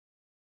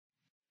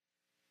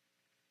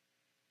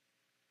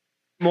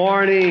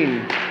Morning.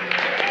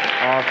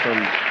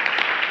 Awesome.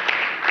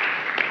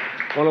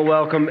 I want to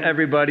welcome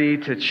everybody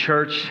to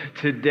church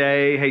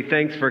today. Hey,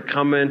 thanks for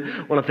coming.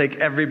 I want to thank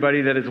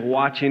everybody that is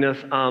watching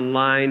us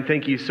online.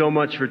 Thank you so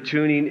much for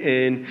tuning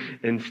in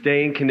and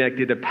staying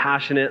connected to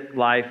Passionate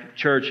Life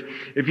Church.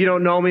 If you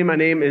don't know me, my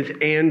name is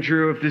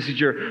Andrew. If this is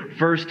your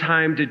first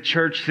time to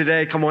church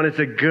today, come on, it's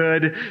a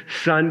good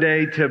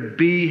Sunday to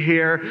be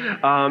here.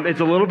 It's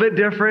a little bit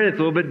different.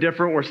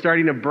 We're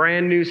starting a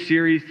brand new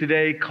series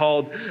today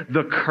called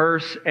The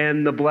Curse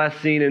and the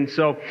Blessing. And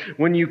so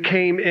when you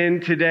came in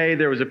today,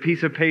 there was a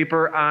piece of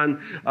paper on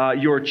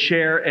your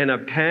chair and a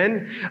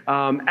pen.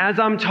 As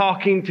I'm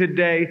talking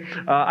today,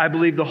 I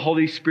believe the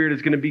Holy Spirit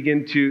is going to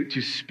begin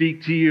to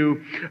speak to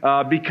you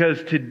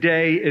because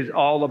today is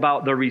all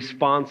about the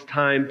response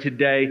time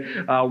today.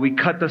 We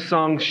cut the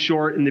song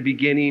short in the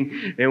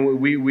beginning and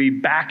we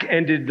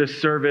back-ended the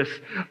service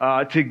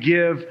to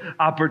give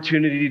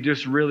opportunity to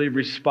just really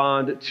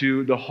respond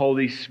to the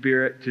Holy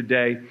Spirit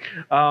today.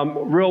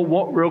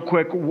 Real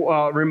quick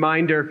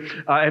reminder,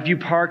 if you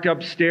parked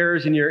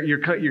upstairs and you're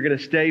going to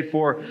stay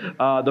for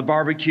the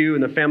barbecue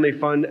and the family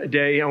fun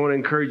day, I want to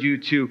encourage you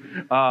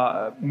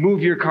to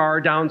move your car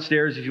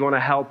downstairs if you want to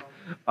help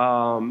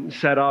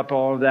set up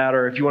all of that,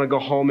 or if you want to go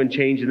home and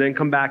change and then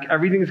come back.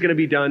 Everything's going to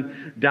be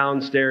done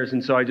downstairs,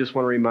 and so I just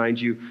want to remind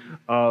you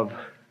of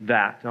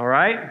that, all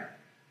right?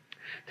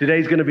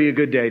 Today's going to be a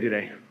good day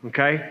today,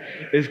 okay?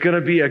 It's going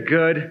to be a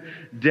good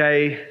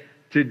day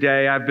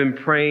today. I've been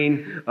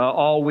praying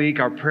all week.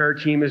 Our prayer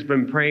team has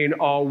been praying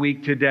all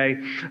week today.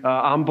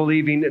 I'm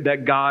believing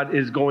that God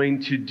is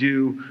going to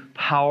do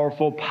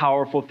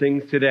powerful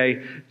things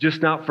today,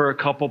 just not for a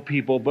couple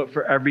people, but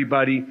for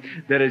everybody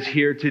that is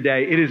here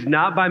today. It is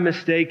not by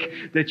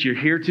mistake that you're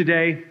here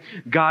today.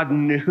 God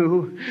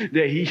knew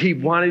that He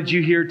wanted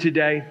you here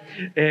today,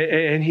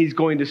 and He's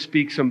going to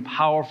speak some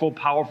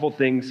powerful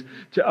things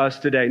to us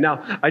today.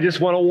 Now, I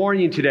just want to warn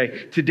you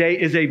today. Today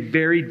is a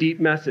very deep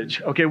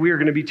message, okay? We are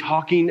going to be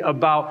talking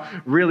about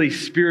really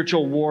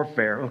spiritual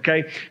warfare,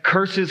 okay?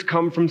 Curses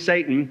come from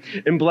Satan,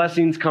 and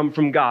blessings come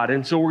from God.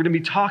 And so we're going to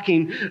be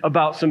talking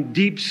about some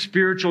deep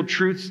spiritual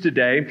truths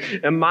today.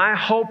 And my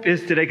hope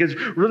is today, because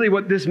really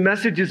what this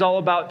message is all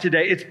about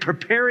today, it's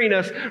preparing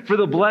us for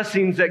the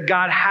blessings that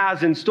God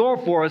has in store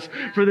for us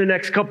for the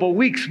next couple of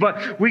weeks.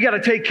 But we got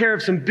to take care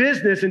of some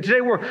business. And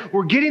today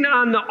we're getting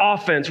on the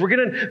offense.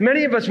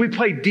 Many of us, we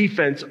play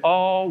defense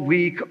all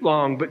week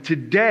long. But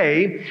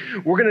today,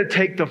 we're going to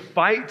take the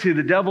fight to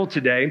the devil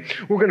today.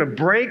 We're going to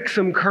break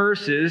some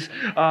curses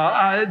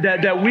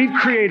that we've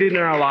created in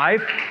our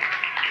life,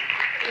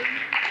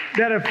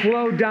 that have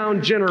flowed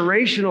down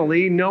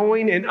generationally,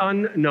 knowing and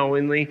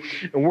unknowingly.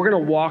 And we're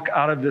going to walk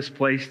out of this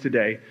place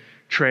today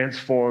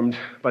transformed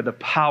by the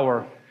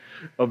power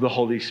of the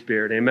Holy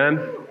Spirit. Amen?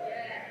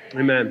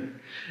 Amen.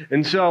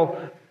 And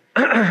so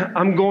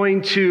I'm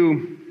going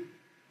to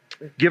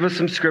give us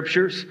some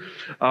scriptures.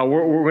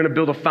 We're going to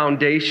build a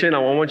foundation. I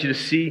want you to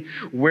see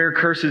where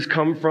curses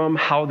come from,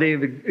 how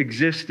they've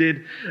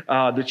existed,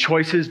 the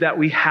choices that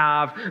we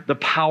have, the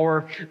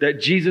power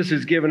that Jesus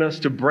has given us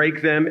to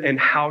break them, and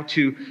how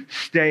to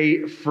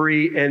stay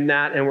free in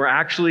that. And we're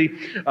actually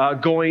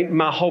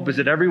my hope is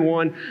that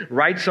everyone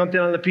writes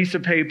something on a piece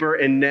of paper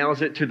and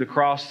nails it to the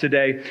cross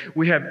today.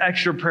 We have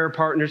extra prayer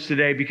partners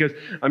today because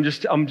I'm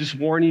just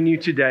warning you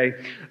today.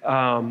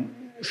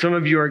 Some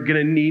of you are going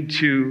to need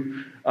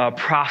to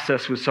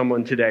process with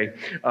someone today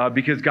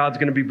because God's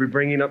going to be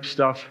bringing up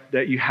stuff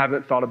that you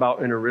haven't thought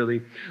about in a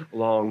really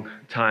long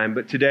time.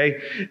 But today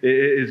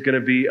is going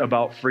to be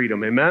about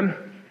freedom. Amen?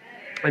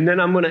 And then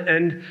I'm going to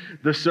end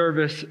the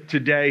service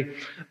today,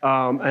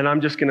 and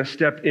I'm just going to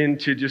step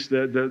into just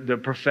the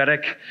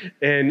prophetic.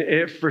 And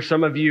if for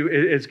some of you,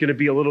 it's going to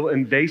be a little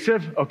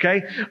invasive,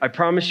 okay? I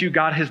promise you,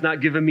 God has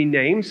not given me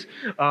names,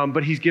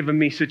 but He's given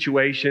me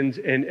situations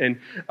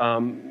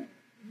and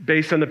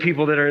based on the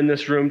people that are in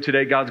this room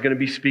today, God's going to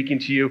be speaking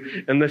to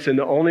you. And listen,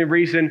 the only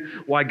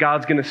reason why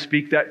God's going to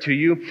speak that to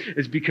you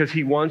is because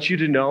He wants you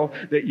to know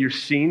that you're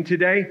seen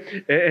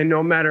today. And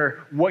no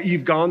matter what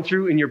you've gone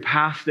through in your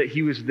past, that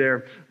He was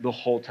there the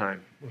whole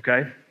time.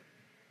 Okay?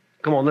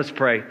 Come on, let's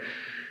pray.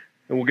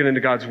 And we'll get into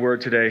God's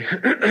word today.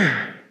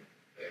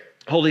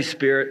 Holy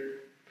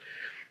Spirit,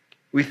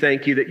 we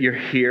thank you that you're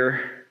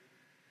here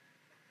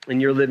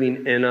and you're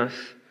living in us.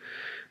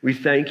 We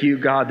thank you,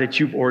 God, that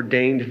you've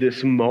ordained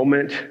this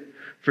moment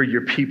for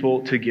your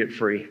people to get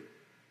free.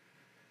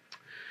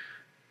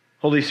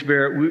 Holy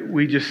Spirit,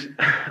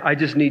 I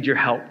just need your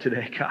help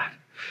today, God.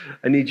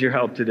 I need your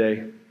help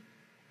today.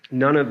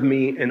 None of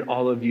me and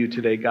all of you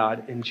today,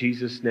 God, in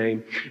Jesus'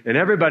 name. And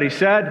everybody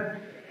said,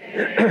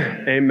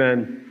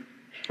 amen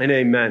and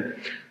amen.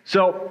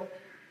 So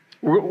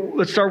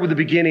let's start with the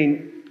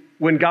beginning.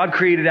 When God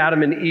created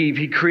Adam and Eve,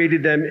 He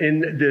created them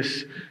in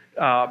this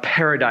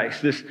paradise,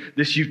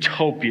 this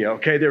utopia.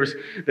 Okay,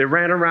 they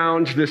ran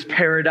around this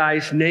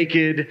paradise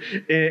naked,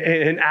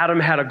 and Adam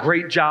had a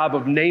great job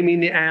of naming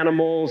the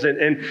animals, and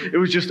it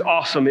was just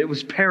awesome. It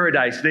was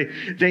paradise. They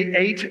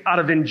ate out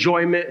of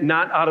enjoyment,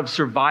 not out of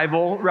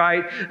survival,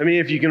 right? I mean,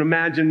 if you can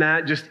imagine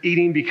that, just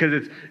eating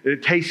because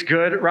it tastes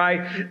good,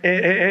 right?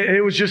 And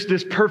it was just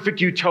this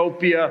perfect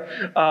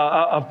utopia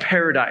of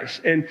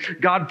paradise. And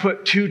God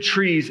put two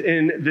trees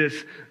in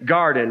this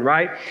garden,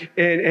 right?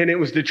 And it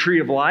was the tree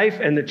of life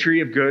and the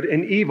tree of good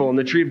and evil. And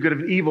the tree of good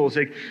and evil is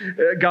like,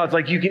 God's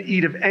like, you can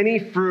eat of any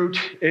fruit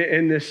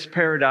in this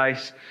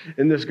paradise,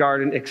 in this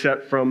garden,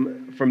 except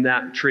from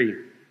that tree.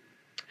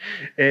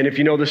 And if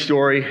you know the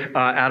story,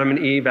 Adam and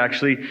Eve,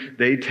 actually,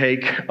 they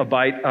take a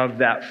bite of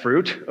that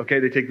fruit. Okay,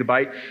 they take the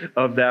bite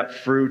of that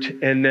fruit.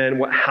 And then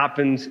what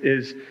happens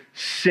is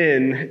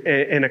sin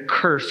and a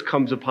curse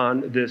comes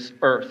upon this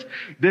earth.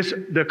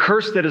 The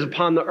curse that is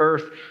upon the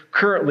earth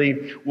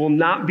currently will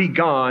not be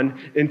gone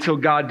until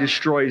God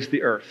destroys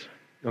the earth.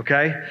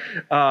 Okay?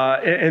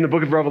 In the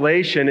book of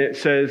Revelation, it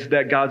says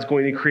that God's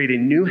going to create a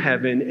new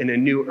heaven and a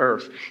new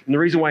earth. And the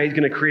reason why he's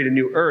going to create a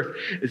new earth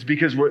is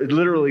because we're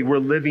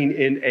living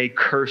in a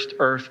cursed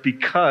earth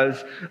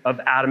because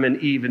of Adam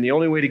and Eve. And the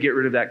only way to get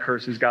rid of that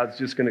curse is God's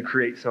just going to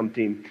create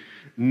something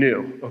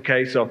new.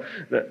 Okay? So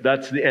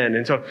that's the end.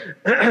 And so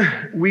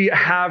we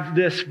have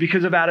this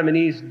because of Adam and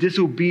Eve's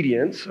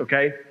disobedience.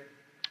 Okay?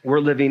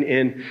 We're living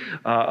in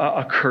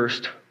a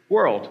cursed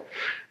world.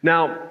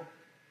 Now,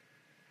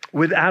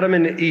 with Adam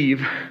and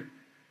Eve,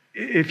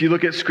 if you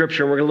look at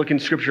Scripture, and we're going to look in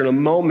Scripture in a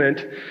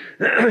moment,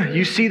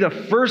 you see the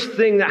first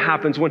thing that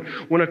happens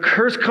when a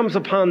curse comes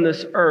upon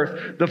this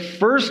earth, the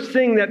first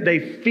thing that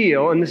they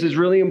feel, and this is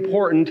really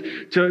important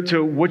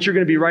to what you're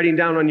going to be writing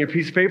down on your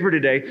piece of paper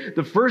today,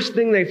 the first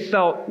thing they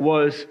felt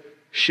was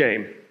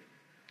shame.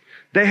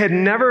 They had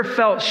never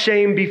felt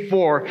shame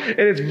before. And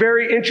it's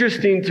very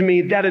interesting to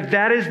me that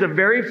that is the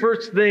very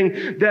first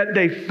thing that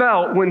they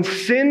felt when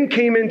sin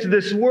came into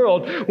this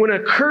world, when a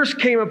curse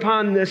came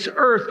upon this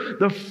earth.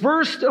 The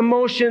first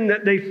emotion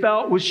that they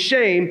felt was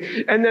shame.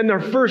 And then their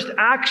first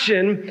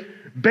action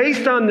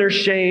based on their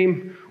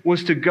shame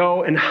was to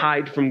go and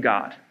hide from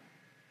God.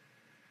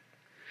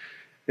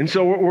 And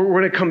so we're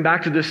going to come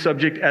back to this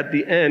subject at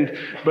the end.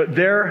 But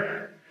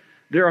there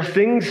are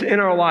things in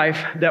our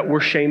life that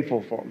we're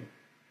shameful for.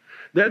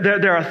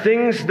 There are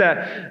things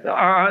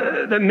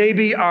that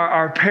maybe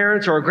our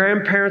parents or our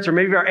grandparents or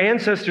maybe our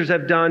ancestors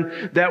have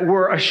done that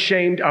we're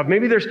ashamed of.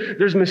 Maybe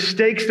there's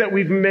mistakes that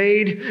we've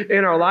made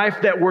in our life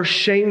that we're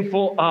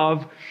shameful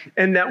of,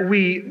 and that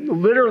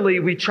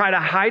we try to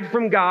hide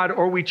from God,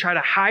 or we try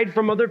to hide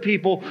from other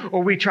people,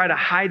 or we try to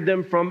hide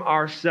them from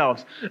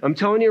ourselves. I'm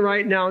telling you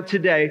right now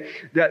today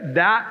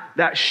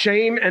that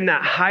shame and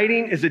that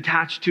hiding is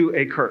attached to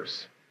a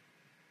curse.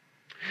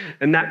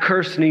 And that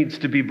curse needs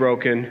to be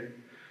broken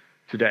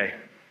today.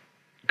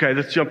 Okay,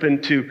 let's jump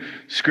into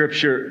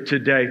Scripture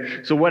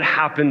today. So what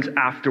happens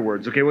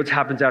afterwards? Okay, what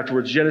happens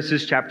afterwards?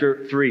 Genesis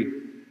chapter 3.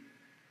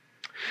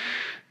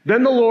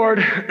 Then the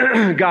Lord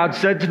God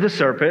said to the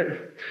serpent.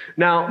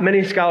 Now,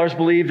 many scholars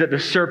believe that the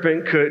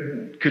serpent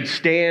could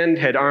stand,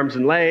 had arms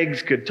and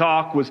legs, could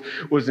talk, was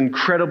an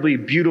incredibly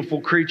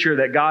beautiful creature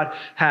that God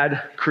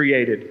had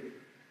created.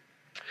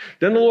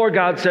 Then the Lord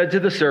God said to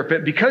the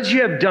serpent, because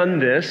you have done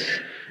this,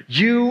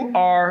 you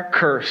are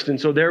cursed.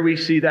 And so there we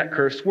see that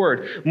cursed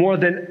word. More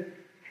than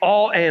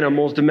all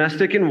animals,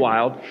 domestic and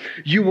wild,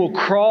 you will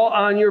crawl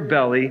on your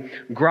belly,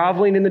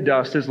 groveling in the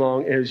dust as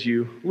long as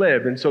you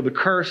live. And so the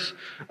curse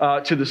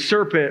to the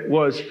serpent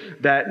was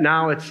that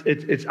now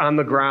it's on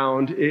the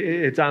ground,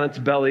 it's on its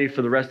belly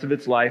for the rest of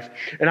its life.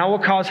 And I will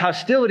cause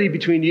hostility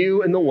between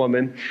you and the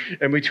woman,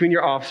 and between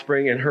your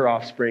offspring and her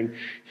offspring.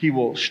 He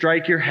will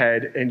strike your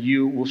head, and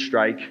you will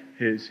strike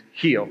his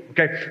heel.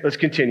 Okay, let's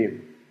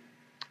continue.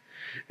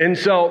 And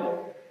so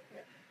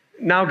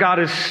now God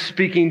is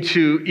speaking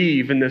to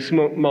Eve in this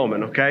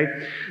moment,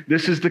 okay?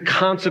 This is the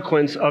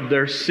consequence of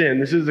their sin.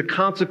 This is the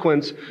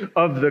consequence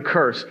of the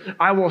curse.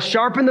 I will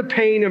sharpen the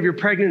pain of your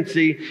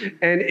pregnancy,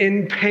 and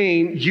in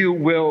pain you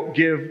will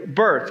give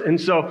birth.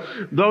 And so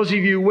those of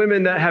you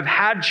women that have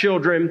had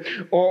children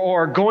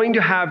or are going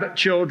to have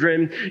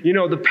children, you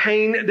know, the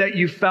pain that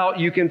you felt,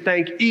 you can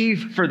thank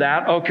Eve for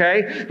that,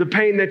 okay? The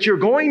pain that you're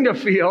going to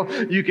feel,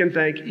 you can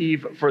thank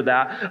Eve for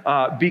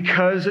that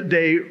because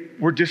they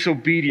were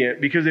disobedient,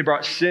 because they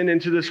brought sin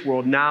into this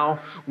world.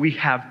 Now we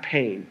have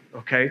pain,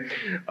 okay?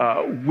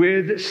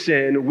 With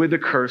sin, with the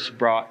curse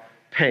brought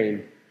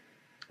pain.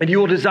 And you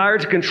will desire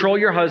to control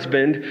your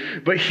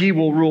husband, but he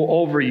will rule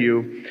over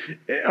you.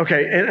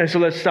 Okay, and so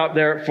let's stop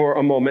there for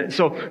a moment.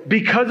 So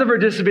because of our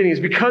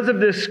disobedience, because of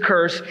this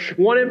curse,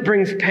 one, it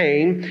brings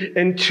pain,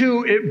 and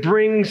two, it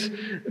brings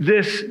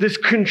this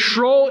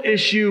control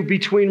issue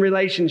between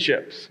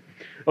relationships.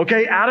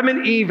 Okay, Adam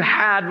and Eve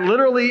had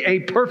literally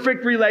a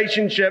perfect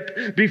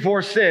relationship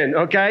before sin,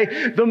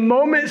 okay? The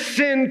moment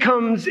sin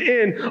comes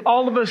in,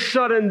 all of a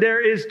sudden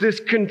there is this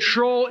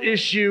control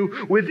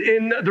issue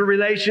within the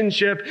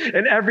relationship,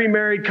 and every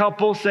married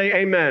couple say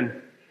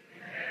amen.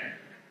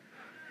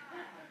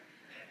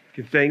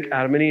 You can thank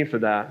Adam and Eve for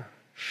that.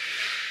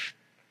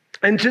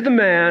 And to the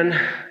man,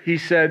 he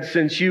said,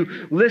 since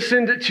you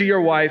listened to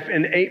your wife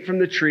and ate from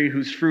the tree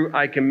whose fruit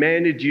I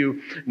commanded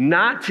you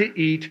not to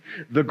eat,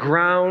 the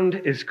ground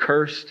is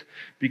cursed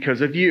because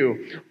of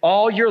you.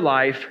 All your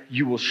life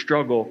you will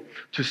struggle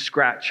to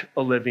scratch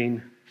a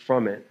living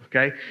from it.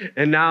 Okay?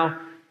 And now,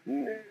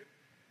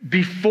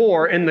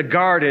 before in the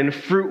garden,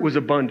 fruit was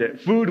abundant.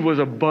 Food was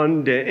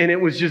abundant, and it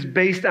was just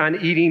based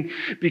on eating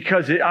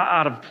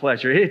out of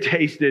pleasure. It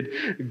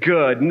tasted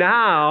good.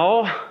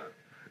 Now,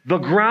 the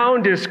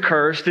ground is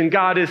cursed, and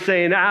God is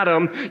saying,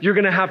 Adam, you're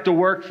going to have to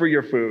work for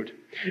your food.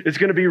 It's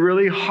going to be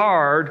really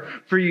hard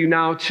for you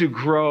now to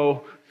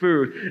grow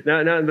food.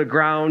 Now the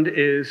ground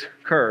is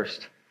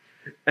cursed.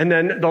 And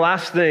then the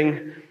last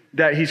thing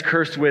that he's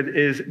cursed with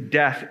is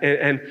death.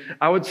 And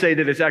I would say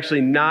that it's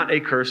actually not a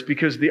curse,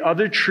 because the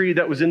other tree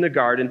that was in the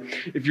garden,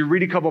 if you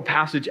read a couple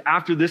passages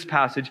after this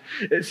passage,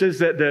 it says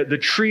that the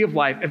tree of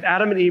life, if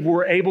Adam and Eve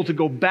were able to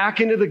go back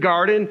into the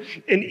garden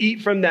and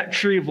eat from that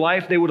tree of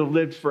life, they would have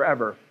lived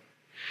forever.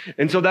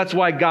 And so that's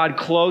why God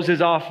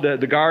closes off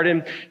the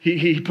garden.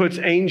 He puts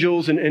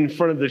angels in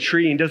front of the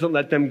tree and doesn't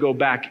let them go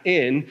back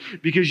in,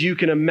 because you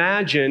can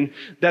imagine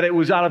that it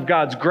was out of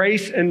God's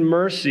grace and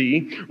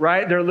mercy,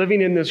 right? They're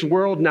living in this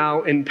world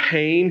now in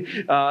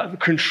pain,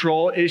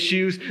 control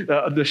issues,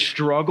 the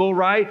struggle,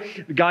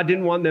 right? God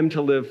didn't want them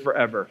to live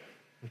forever.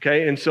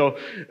 Okay, and so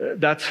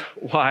that's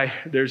why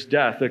there's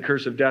death. The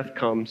curse of death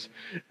comes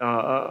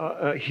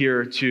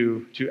here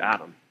to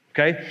Adam.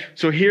 Okay,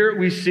 so here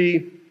we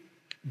see,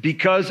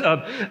 because of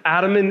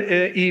Adam and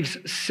Eve's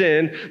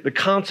sin, the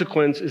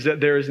consequence is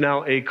that there is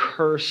now a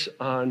curse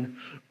on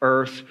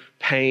earth,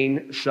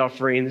 pain,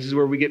 suffering. This is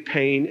where we get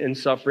pain and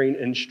suffering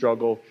and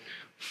struggle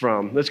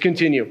from. Let's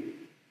continue.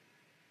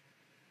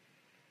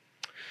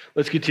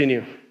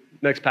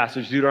 Next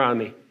passage,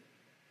 Deuteronomy.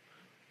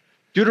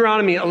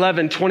 Deuteronomy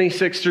 11,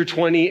 26 through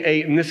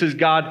 28, and this is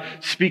God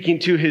speaking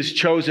to his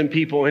chosen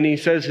people, and he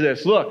says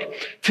this, look,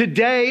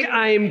 today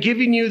I am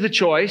giving you the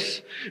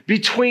choice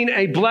between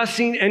a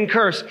blessing and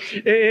curse.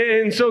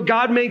 And so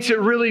God makes it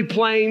really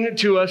plain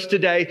to us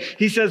today.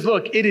 He says,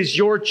 look, it is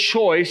your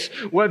choice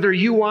whether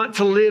you want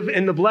to live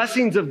in the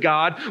blessings of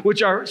God,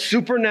 which are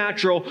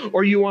supernatural,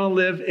 or you want to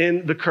live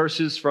in the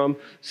curses from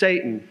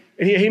Satan.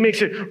 And he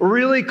makes it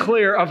really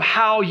clear of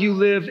how you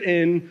live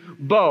in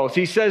both.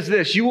 He says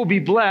this, you will be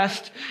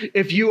blessed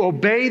if you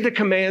obey the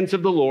commands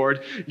of the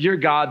Lord, your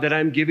God, that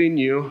I'm giving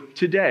you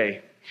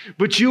today.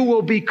 But you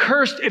will be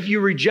cursed if you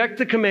reject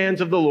the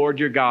commands of the Lord,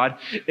 your God,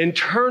 and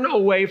turn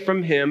away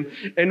from him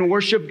and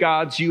worship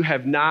gods you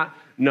have not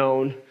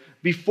known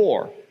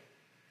before.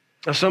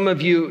 Now, some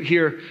of you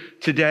here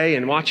today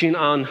and watching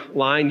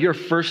online, you're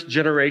first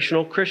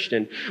generational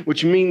Christian,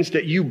 which means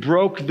that you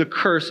broke the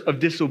curse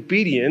of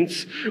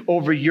disobedience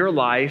over your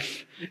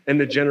life and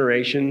the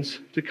generations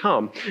to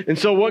come. And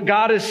so what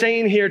God is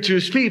saying here to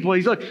his people,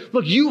 he's like,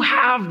 look, you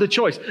have the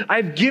choice.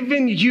 I've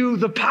given you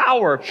the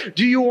power.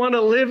 Do you want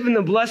to live in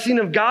the blessing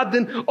of God?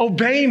 Then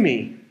obey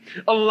me.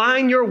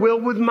 Align your will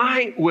with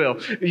my will.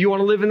 If you want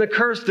to live in the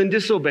curse, then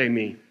disobey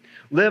me.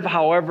 Live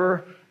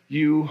however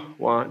you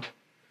want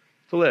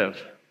to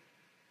live.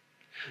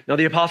 Now,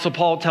 the Apostle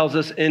Paul tells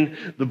us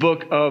in the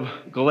book of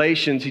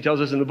Galatians,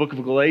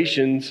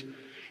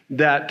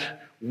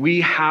 that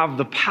we have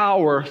the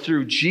power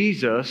through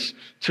Jesus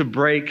to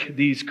break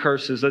these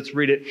curses. Let's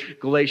read it.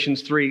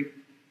 Galatians 3,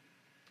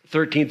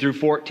 13 through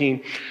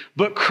 14.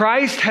 But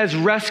Christ has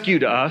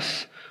rescued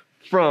us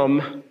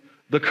from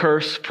the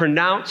curse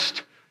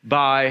pronounced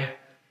by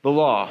the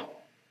law.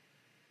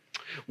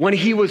 When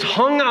he was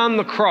hung on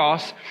the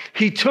cross,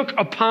 he took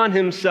upon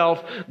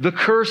himself the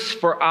curse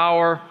for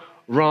our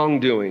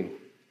wrongdoing.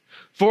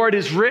 For it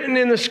is written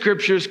in the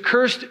scriptures,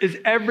 cursed is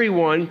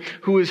everyone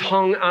who is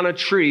hung on a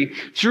tree.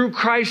 Through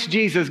Christ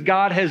Jesus,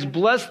 God has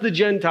blessed the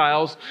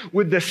Gentiles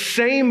with the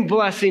same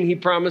blessing he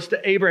promised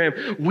to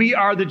Abraham. We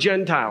are the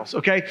Gentiles,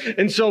 okay?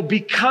 And so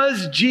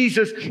because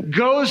Jesus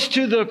goes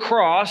to the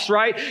cross,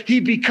 right, he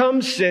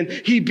becomes sin,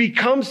 he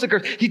becomes the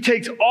curse. He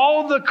takes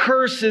all the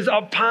curses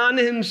upon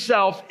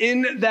himself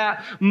in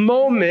that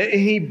moment,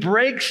 and he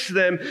breaks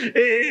them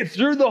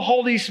through the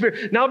Holy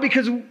Spirit. Now,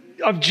 because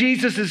of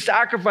Jesus'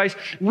 sacrifice,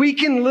 we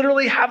can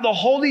literally have the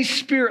Holy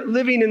Spirit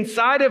living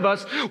inside of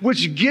us,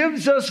 which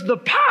gives us the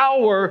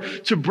power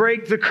to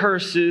break the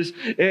curses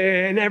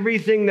and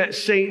everything that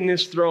Satan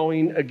is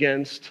throwing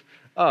against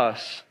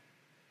us.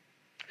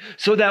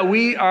 So that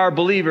we are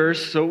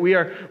believers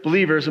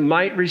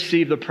might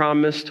receive the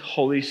promised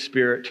Holy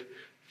Spirit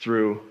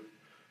through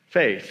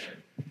faith.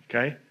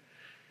 Okay?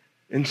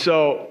 And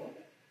so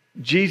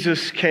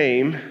Jesus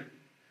came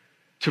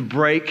to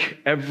break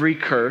every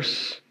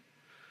curse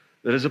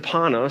that is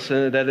upon us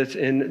and that is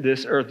in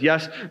this earth.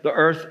 Yes, the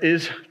earth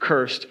is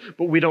cursed,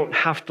 but we don't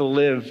have to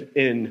live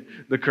in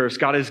the curse.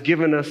 God has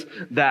given us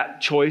that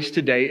choice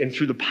today, and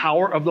through the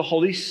power of the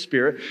Holy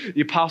Spirit,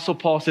 the Apostle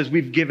Paul says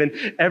we've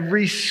given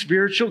every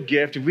spiritual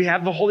gift. If we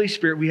have the Holy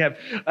Spirit, we have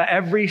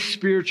every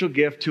spiritual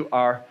gift to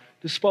our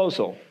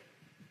disposal.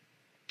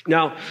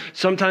 Now,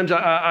 sometimes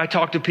I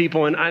talk to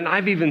people, and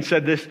I've even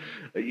said this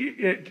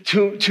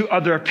to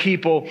other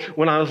people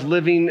when I was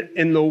living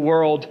in the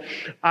world.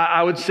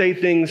 I would say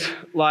things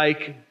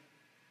like,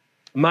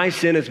 my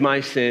sin is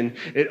my sin.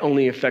 It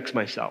only affects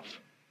myself.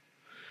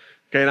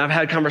 Okay, and I've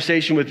had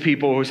conversation with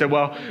people who said,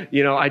 well,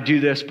 I do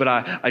this, but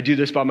I do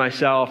this by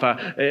myself.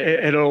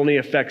 It only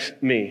affects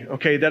me.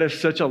 Okay, that is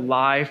such a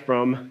lie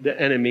from the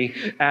enemy.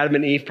 Adam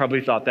and Eve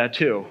probably thought that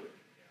too.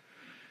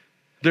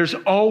 There's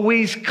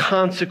always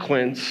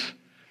consequence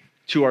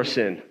to our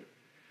sin.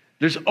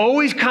 There's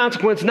always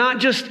consequence, not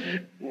just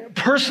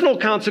personal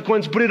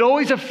consequence, but it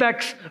always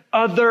affects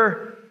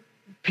other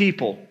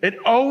people. It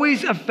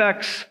always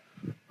affects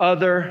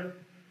other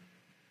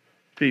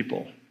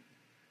people.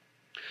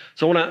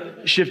 So I want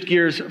to shift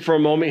gears for a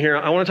moment here.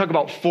 I want to talk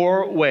about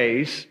 4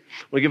 ways.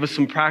 I'm going to give us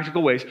some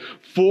practical ways.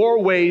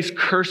 4 ways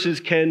curses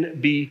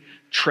can be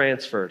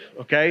transferred,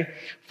 okay?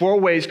 4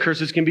 ways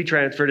curses can be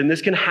transferred, and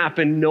this can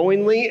happen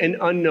knowingly and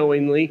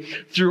unknowingly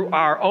through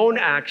our own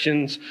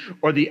actions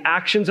or the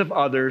actions of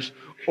others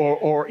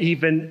or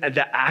even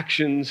the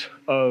actions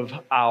of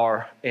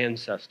our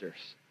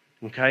ancestors,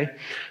 okay?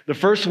 The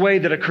first way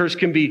that a curse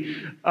can be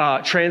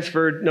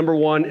transferred, number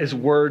 1, is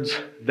words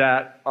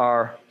that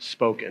are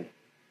spoken.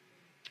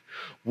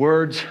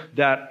 Words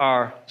that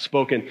are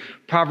spoken.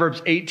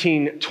 Proverbs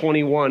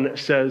 18:21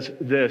 says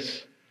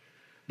this: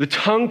 the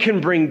tongue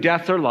can bring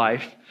death or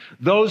life.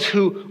 Those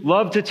who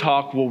love to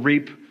talk will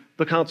reap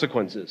the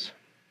consequences.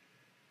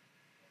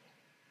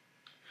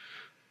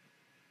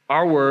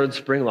 Our words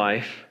bring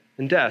life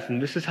and death,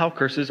 and this is how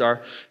curses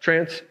are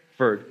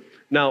transferred.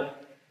 Now,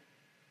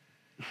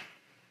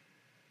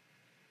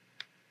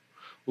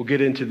 we'll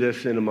get into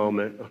this in a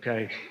moment,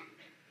 okay?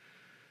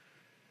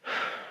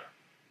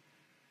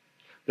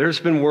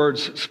 There's been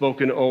words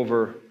spoken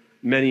over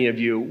many of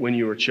you when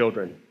you were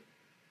children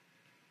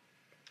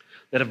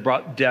that have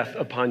brought death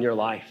upon your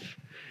life.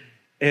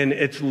 And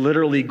it's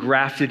literally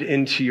grafted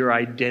into your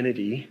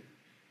identity.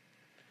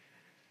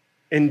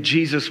 And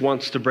Jesus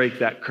wants to break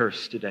that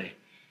curse today.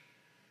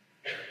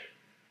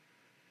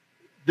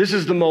 This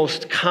is the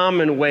most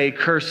common way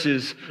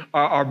curses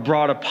are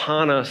brought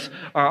upon us,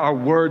 are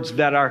words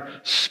that are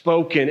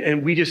spoken.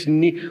 And we just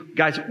need,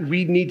 guys,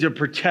 we need to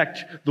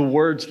protect the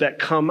words that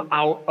come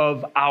out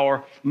of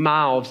our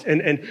mouths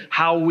and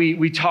how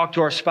we talk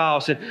to our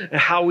spouse and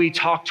how we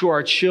talk to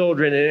our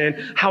children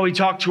and how we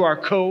talk to our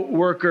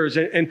co-workers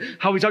and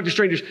how we talk to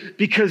strangers,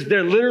 because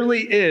there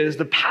literally is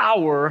the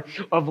power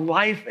of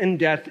life and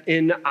death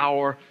in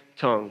our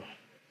tongue.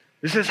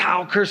 This is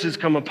how curses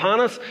come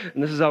upon us,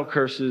 and this is how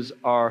curses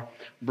are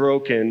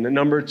broken.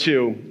 Number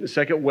 2, the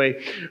second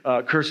way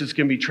curses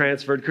can be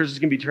transferred. Curses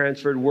can be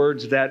transferred,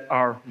 words that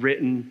are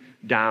written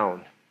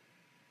down.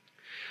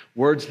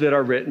 Words that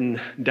are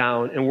written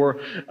down. And we're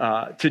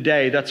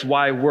today, that's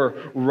why we're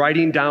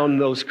writing down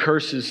those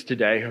curses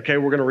today, okay?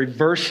 We're going to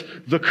reverse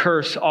the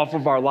curse off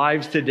of our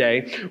lives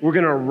today. We're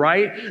going to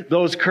write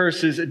those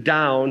curses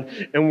down,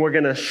 and we're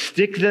going to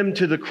stick them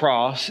to the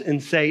cross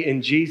and say,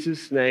 in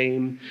Jesus'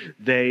 name,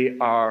 they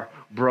are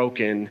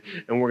broken.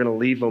 And we're going to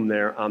leave them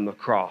there on the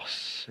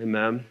cross.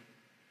 Amen?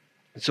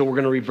 So we're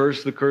going to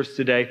reverse the curse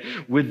today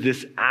with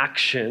this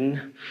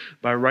action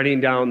by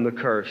writing down the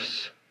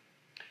curse.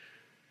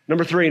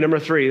 Number three,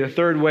 the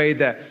third way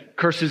that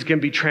curses can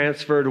be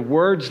transferred,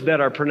 words that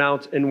are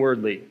pronounced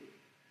inwardly.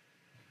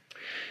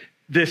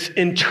 This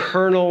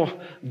internal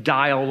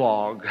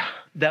dialogue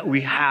that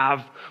we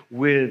have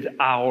with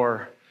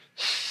ourselves.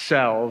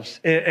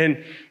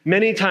 And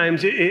many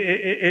times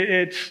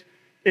it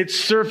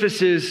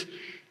surfaces,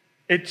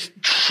 it's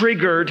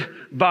triggered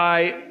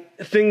by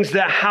things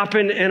that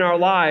happen in our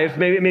life.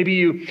 Maybe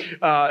you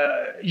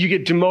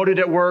get demoted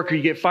at work, or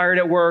you get fired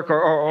at work,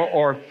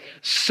 or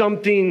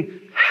something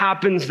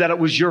happens that it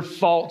was your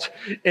fault,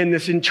 and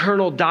this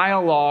internal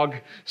dialogue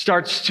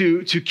starts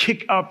to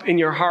kick up in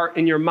your heart,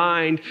 in your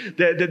mind,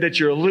 that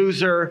you're a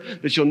loser,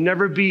 that you'll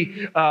never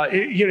be,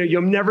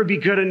 you'll never be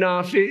good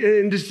enough.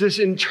 And this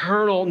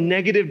internal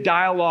negative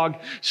dialogue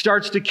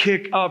starts to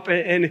kick up,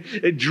 and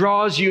it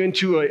draws you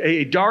into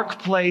a dark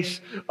place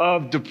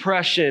of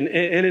depression.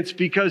 And it's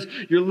because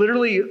you're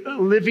literally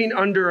living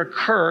under a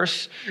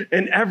curse,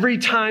 and every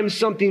time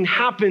something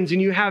happens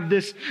and you have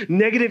this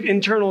negative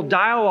internal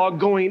dialogue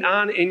going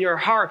on in your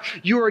heart,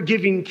 you are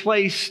giving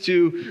place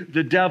to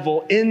the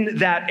devil in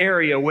that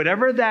area,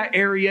 whatever that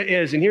area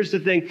is. And here's the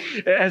thing,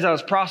 as I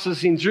was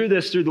processing through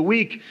this through the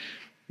week,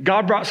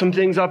 God brought some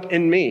things up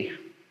in me.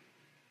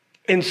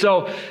 And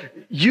so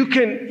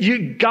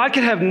God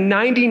can have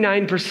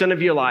 99%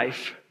 of your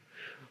life,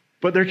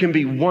 but there can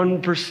be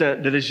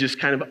 1% that is just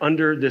kind of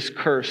under this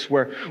curse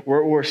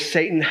where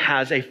Satan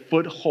has a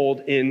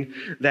foothold in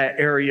that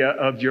area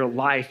of your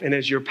life. And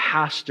as your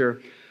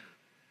pastor,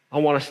 I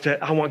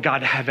want God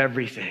to have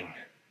everything.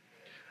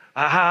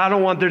 I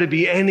don't want there to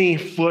be any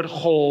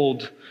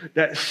foothold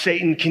that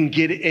Satan can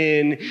get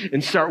in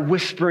and start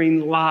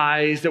whispering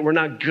lies that we're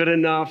not good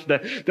enough,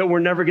 that we're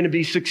never going to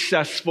be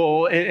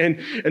successful. And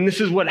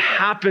this is what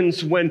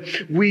happens when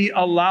we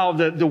allow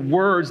the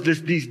words,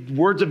 these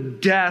words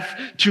of death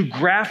to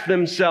graft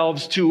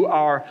themselves to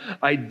our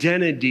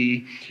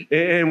identity.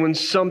 And when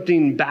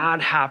something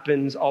bad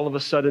happens, all of a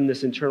sudden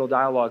this internal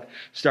dialogue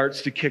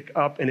starts to kick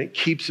up and it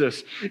keeps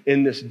us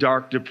in this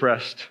dark,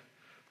 depressed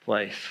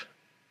place.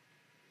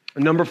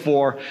 Number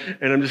 4,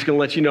 and I'm just going to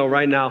let you know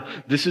right now,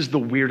 this is the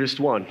weirdest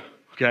one,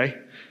 okay?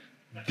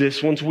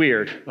 This one's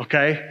weird,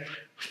 okay?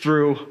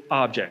 Through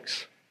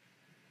objects.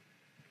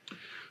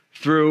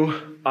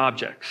 Through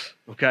objects,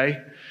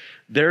 okay?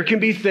 There can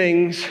be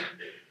things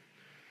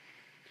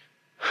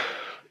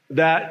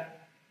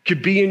that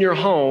could be in your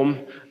home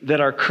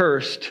that are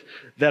cursed,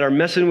 that are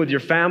messing with your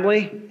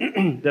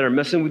family, that are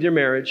messing with your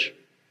marriage.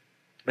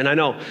 And I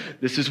know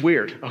this is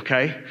weird,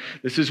 okay?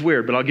 This is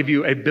weird, but I'll give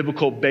you a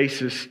biblical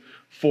basis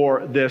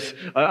for this.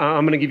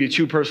 I'm going to give you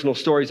 2 personal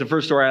stories. The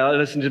first story, I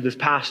listened to this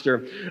pastor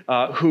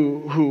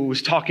who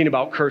was talking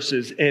about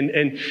curses,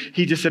 and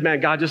he just said, man,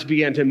 God just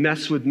began to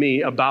mess with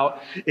me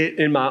about it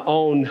in my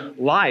own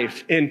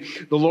life. And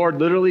the Lord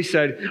literally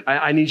said,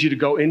 I need you to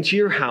go into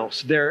your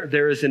house.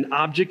 There is an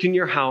object in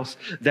your house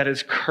that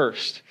is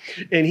cursed.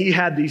 And he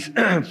had these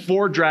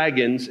 4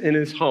 dragons in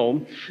his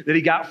home that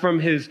he got from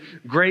his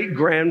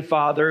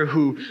great-grandfather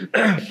who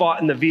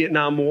fought in the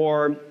Vietnam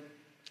War.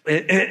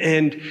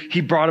 And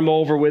he brought him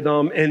over with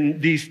him,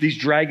 and these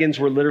dragons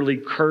were literally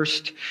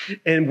cursed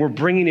and were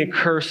bringing a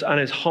curse on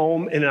his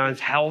home and on his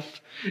health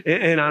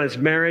and on his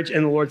marriage.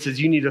 And the Lord says,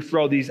 you need to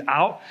throw these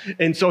out.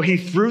 And so he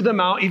threw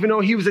them out, even though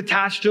he was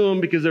attached to them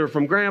because they were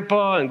from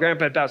Grandpa, and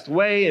Grandpa had passed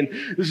away.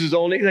 And this is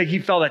only like he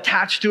felt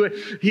attached to it.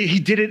 He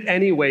did it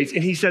anyways.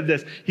 And he said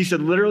this, he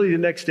said, literally the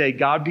next day,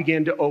 God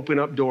began to open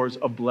up doors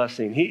of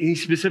blessing. He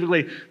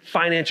specifically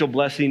financial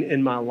blessing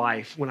in my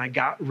life when I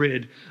got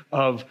rid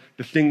of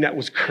the thing that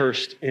was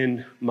cursed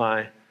in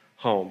my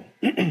home.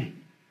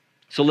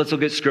 So let's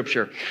look at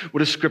Scripture.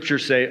 What does Scripture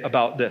say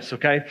about this,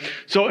 okay?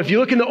 So if you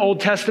look in the Old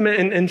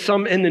Testament and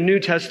some in the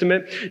New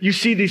Testament, you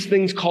see these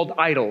things called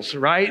idols,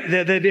 right?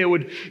 That they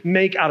would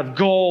make out of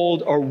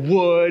gold or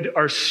wood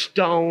or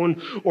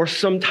stone or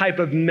some type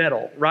of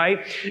metal, right?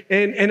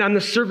 And on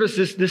the surface,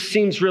 this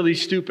seems really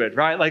stupid,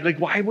 right? Like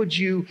why would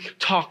you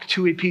talk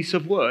to a piece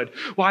of wood?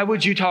 Why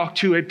would you talk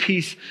to a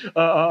piece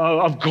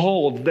of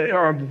gold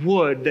or of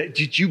wood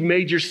that you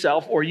made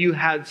yourself or you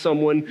had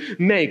someone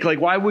make?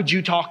 Like, why would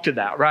you talk to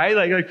that,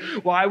 right? Like,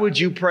 why would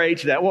you pray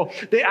to that? Well,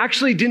 they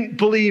actually didn't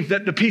believe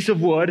that the piece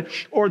of wood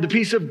or the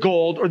piece of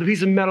gold or the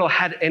piece of metal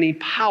had any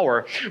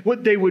power.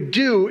 What they would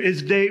do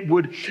is they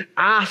would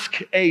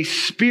ask a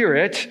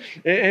spirit,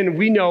 and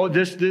we know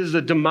this is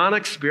a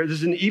demonic spirit, this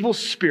is an evil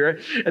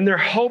spirit, and their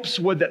hopes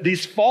were that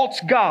this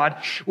false god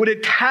would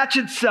attach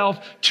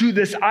itself to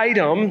this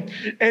item,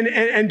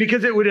 and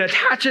because it would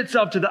attach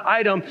itself to the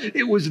item,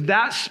 it was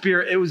that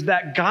spirit, it was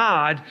that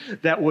god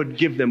that would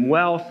give them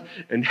wealth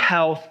and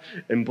health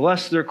and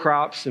bless their crops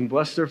and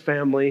bless their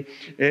family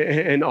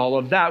and all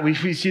of that. We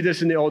see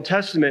this in the Old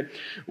Testament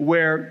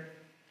where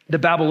the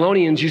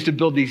Babylonians used to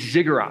build these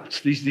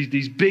ziggurats,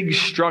 these big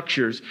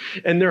structures,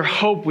 and their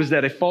hope was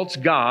that a false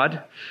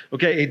god,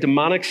 okay, a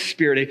demonic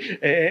spirit,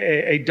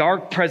 a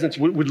dark presence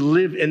would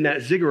live in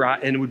that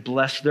ziggurat and would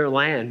bless their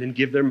land and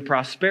give them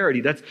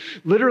prosperity. That's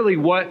literally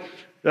what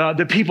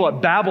the people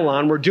at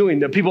Babylon were doing.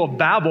 The people of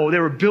Babel, they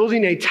were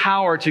building a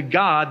tower to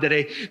God that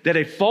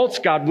a false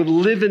god would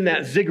live in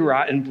that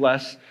ziggurat and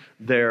bless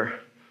their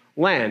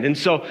land. And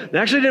so they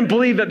actually didn't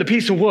believe that the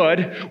piece of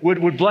wood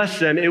would bless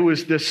them. It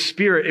was the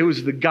spirit, it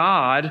was the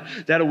God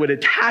that would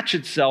attach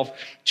itself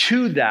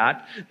to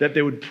that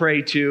they would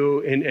pray to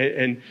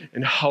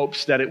in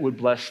hopes that it would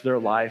bless their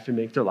life and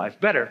make their life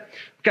better.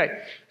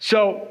 Okay,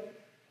 so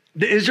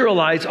the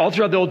Israelites, all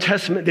throughout the Old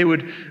Testament, they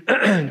would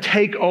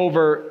take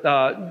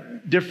over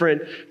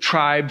different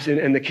tribes,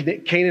 and the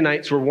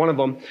Canaanites were one of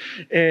them.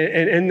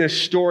 And in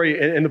this story,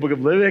 in the book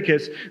of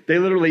Leviticus,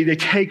 they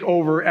take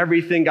over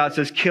everything. God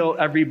says, kill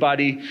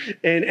everybody.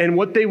 And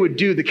what they would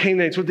do, the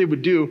Canaanites, what they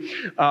would do,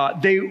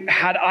 they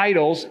had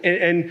idols,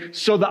 and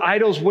so the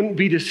idols wouldn't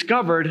be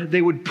discovered.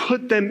 They would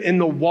put them in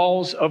the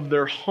walls of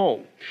their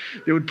home.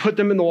 They would put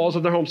them in the walls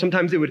of their home.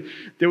 Sometimes they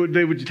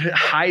would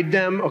hide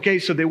them, okay,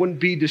 so they wouldn't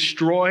be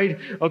destroyed,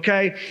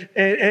 okay?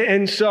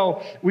 And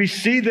so we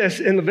see this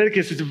in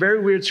Leviticus. It's a very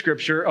weird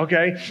scripture,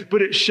 okay?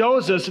 But it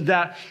shows us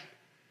that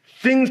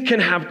things can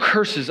have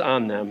curses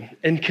on them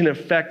and can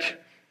affect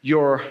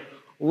your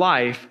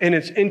life. And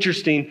it's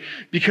interesting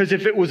because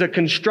if it was a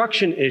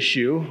construction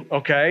issue,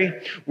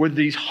 okay, with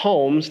these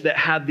homes that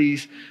had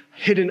these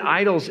hidden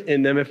idols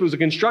in them, if it was a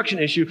construction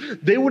issue,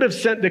 they would have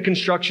sent the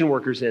construction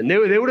workers in. They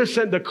would have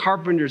sent the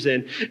carpenters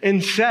in.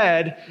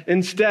 Instead,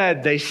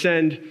 they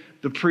send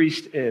the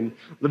priest in.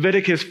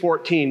 Leviticus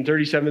 14,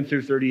 37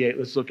 through 38.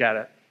 Let's look at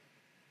it.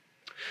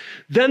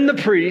 Then the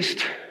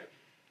priest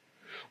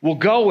will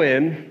go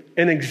in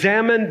and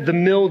examine the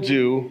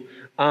mildew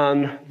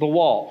on the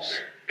walls.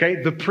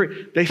 Okay,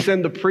 they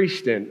send the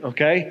priest in,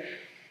 okay?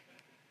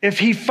 If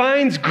he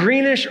finds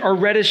greenish or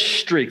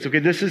reddish streaks, okay,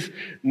 this is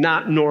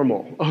not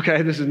normal,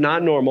 okay? This is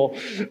not normal.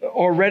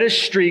 Or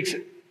reddish streaks,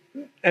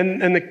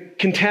 and the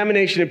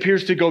contamination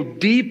appears to go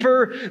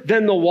deeper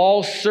than the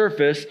wall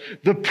surface,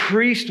 the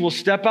priest will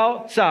step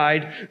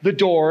outside the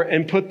door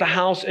and put the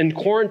house in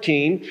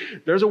quarantine.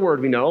 There's a word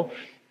we know.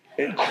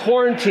 In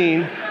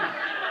quarantine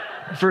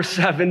for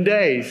 7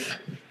 days.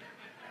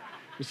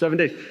 For 7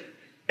 days.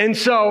 And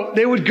so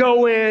they would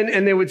go in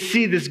and they would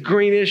see this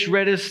greenish,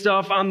 reddish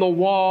stuff on the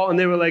wall, and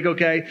they were like,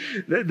 okay,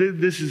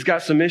 this has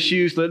got some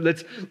issues.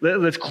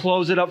 Let's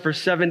close it up for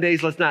 7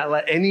 days. Let's not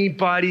let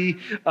anybody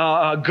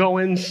go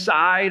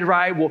inside,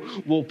 right?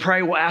 We'll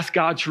pray. We'll ask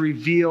God to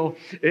reveal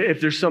if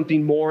there's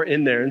something more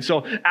in there. And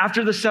so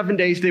after the 7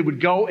 days, they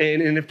would go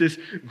in, and if this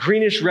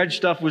greenish, red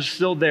stuff was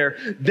still there,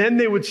 then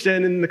they would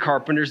send in the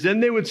carpenters. Then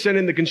they would send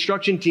in the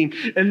construction team,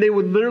 and they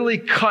would literally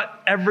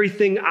cut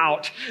everything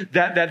out,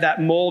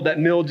 that mold, that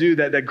mildew,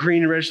 that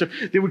green and red stuff.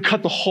 They would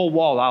cut the whole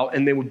wall out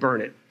and they would burn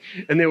it.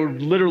 And they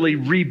would literally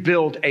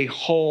rebuild a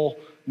whole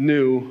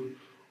new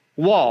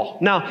wall.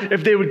 Now,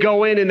 if they would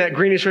go in and that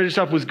greenish red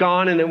stuff was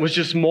gone and it was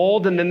just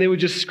mold, and then they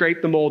would just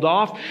scrape the mold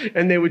off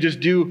and they would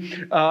just do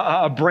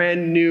a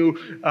brand new,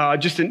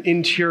 just an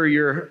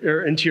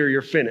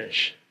interior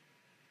finish.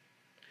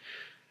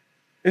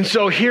 And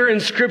so here in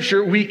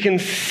Scripture, we can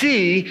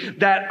see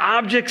that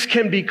objects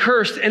can be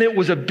cursed, and it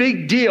was a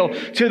big deal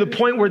to the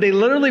point where they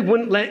literally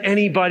wouldn't let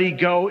anybody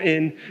go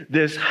in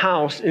this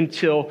house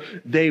until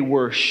they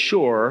were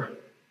sure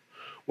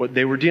what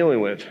they were dealing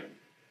with.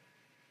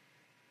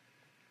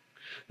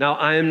 Now,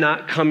 I am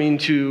not coming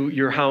to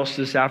your house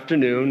this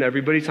afternoon,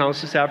 everybody's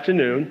house this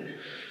afternoon,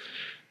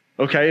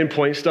 okay, and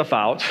point stuff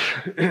out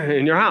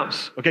in your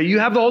house. Okay, you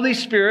have the Holy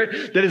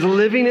Spirit that is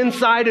living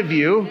inside of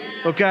you,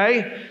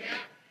 okay?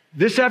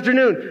 This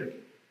afternoon,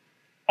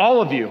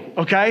 all of you,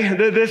 okay?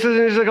 This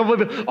is a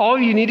couple of all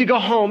of you need to go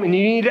home and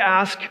you need to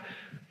ask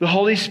the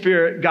Holy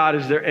Spirit, God,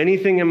 is there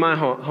anything in my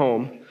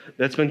home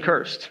that's been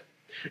cursed?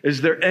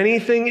 Is there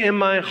anything in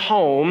my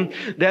home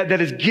that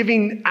is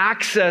giving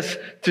access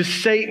to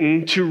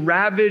Satan to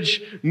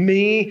ravage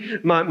me,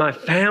 my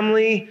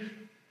family,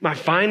 my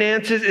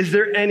finances? Is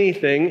there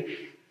anything?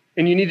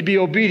 And you need to be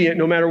obedient,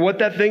 no matter what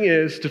that thing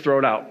is, to throw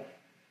it out.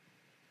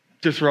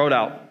 To throw it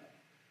out.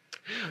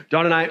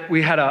 Dawn and I,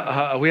 we had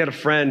a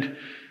friend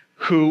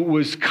who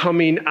was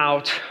coming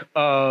out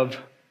of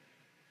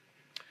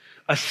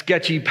a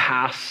sketchy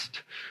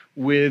past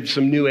with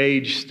some New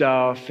Age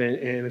stuff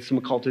and some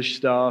occultish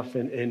stuff,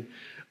 and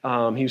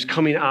he was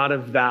coming out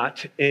of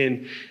that,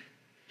 and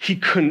he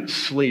couldn't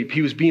sleep.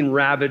 He was being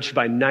ravaged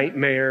by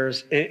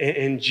nightmares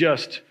and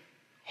just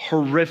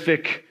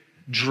horrific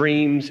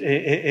dreams,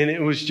 and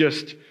it was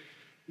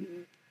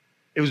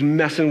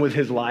messing with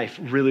his life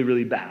really,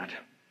 really bad.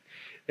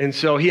 And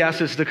so he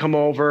asked us to come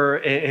over,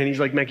 and he's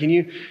like, man, can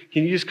you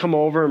just come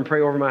over and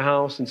pray over my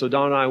house? And so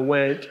Don and I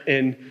went,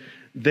 and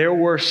there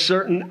were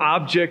certain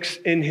objects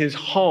in his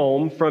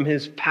home from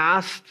his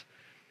past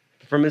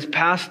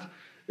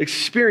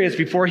experience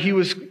before he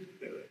was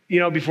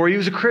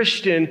a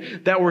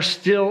Christian, that were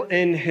still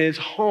in his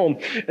home.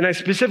 And I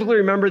specifically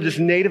remember this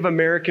Native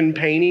American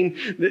painting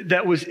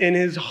that was in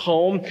his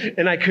home,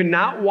 and I could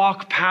not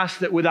walk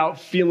past it without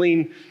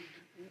feeling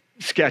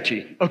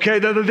sketchy. Okay,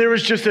 there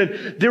was just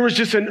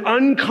an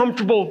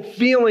uncomfortable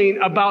feeling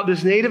about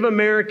this Native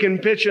American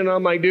picture, and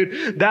I'm like,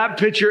 dude, that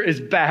picture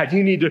is bad.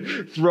 You need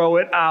to throw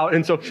it out.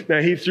 And so now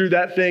he threw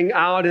that thing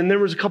out, and there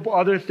was a couple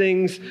other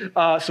things,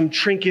 some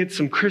trinkets,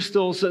 some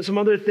crystals, some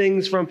other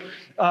things from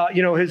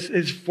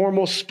his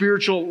formal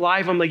spiritual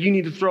life. I'm like, you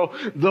need to throw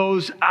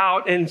those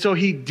out. And so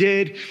he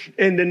did.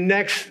 And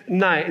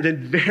the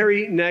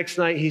very next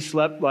night, he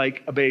slept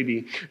like a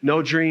baby.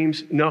 No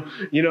dreams, no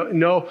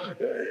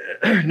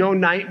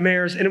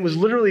nightmares. And it was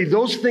literally,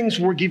 those things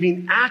were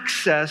giving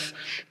access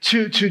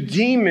to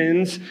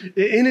demons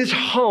in his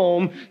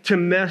home to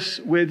mess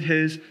with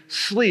his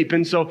sleep.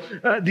 And so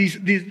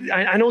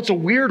I know it's a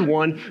weird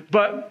one,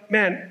 but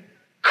man,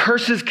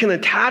 curses can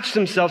attach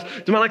themselves,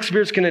 demonic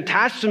spirits can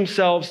attach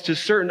themselves to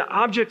certain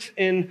objects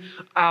in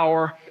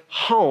our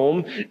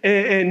home,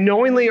 and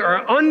knowingly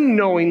or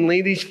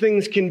unknowingly, these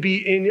things can be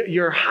in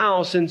your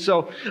house. And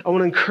so I want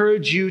to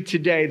encourage you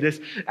today, this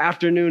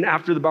afternoon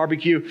after the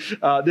barbecue,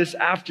 this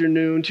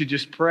afternoon, to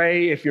just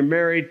pray. If you're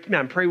married,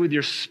 man, pray with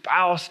your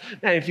spouse.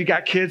 Man, if you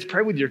got kids,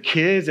 pray with your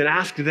kids and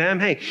ask them,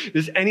 hey,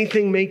 does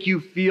anything make you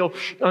feel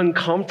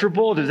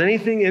uncomfortable? Does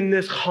anything in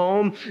this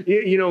home,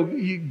 give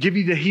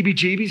you the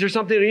heebie-jeebies or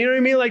something? You know what I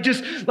mean? Like,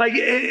 just like,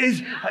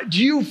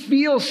 do you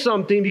feel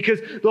something? Because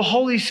the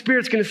Holy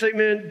Spirit's going to say,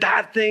 man,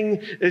 that thing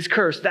is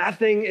cursed. That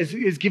thing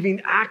is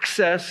giving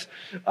access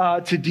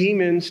to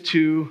demons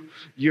to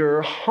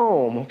your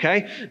home,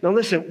 okay? Now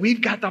listen,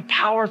 we've got the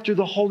power through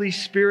the Holy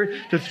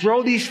Spirit to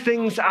throw these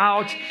things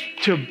out,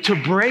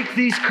 to break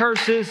these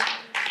curses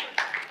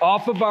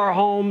off of our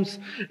homes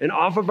and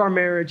off of our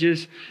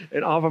marriages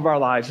and off of our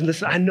lives. And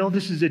listen, I know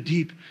this is a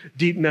deep,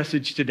 deep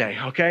message today,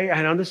 okay?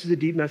 I know this is a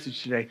deep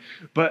message today,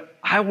 but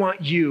I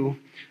want you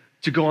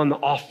to go on the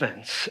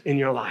offense in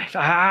your life.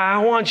 I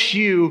want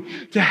you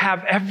to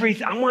have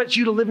everything. I want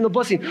you to live in the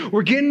blessing.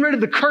 We're getting rid of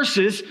the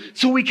curses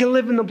so we can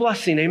live in the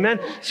blessing, amen?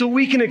 So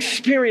we can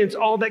experience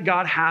all that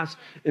God has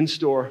in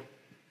store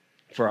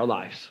for our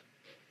lives.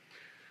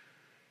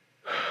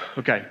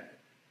 Okay,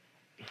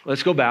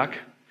 let's go back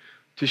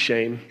to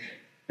shame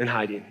and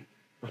hiding,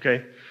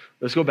 okay?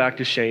 Let's go back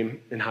to shame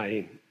and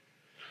hiding.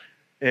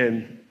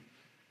 And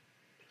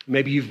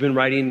maybe you've been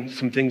writing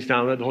some things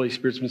down that the Holy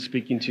Spirit's been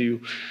speaking to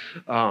you.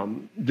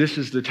 This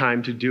is the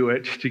time to do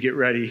it, to get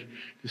ready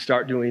to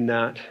start doing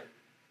that.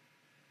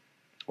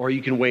 Or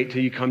you can wait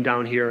till you come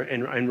down here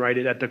and write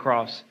it at the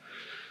cross.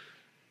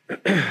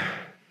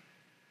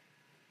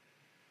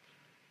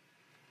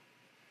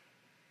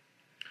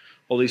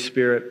 Holy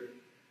Spirit,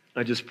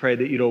 I just pray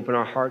that you'd open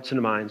our hearts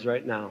and minds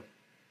right now.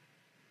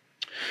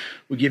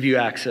 We give you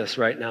access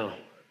right now.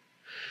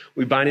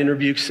 We bind and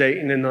rebuke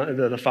Satan and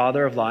the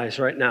father of lies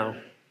right now.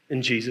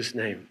 In Jesus'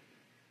 name.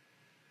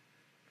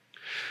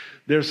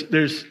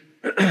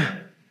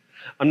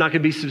 I'm not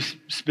going to be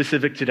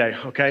specific today,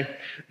 okay?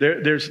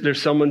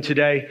 There's someone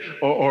today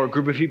or a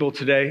group of people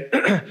today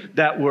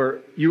that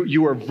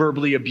you were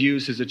verbally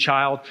abused as a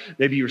child.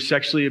 Maybe you were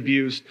sexually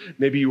abused.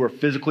 Maybe you were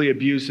physically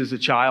abused as a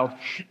child,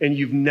 and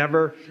you've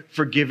never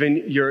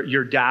forgiven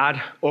your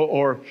dad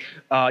or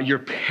your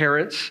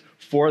parents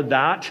for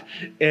that,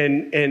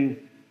 and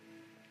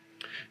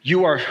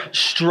you are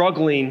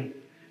struggling.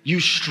 You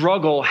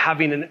struggle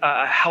having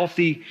a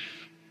healthy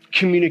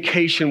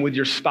communication with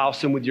your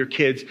spouse and with your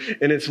kids,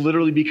 and it's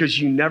literally because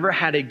you never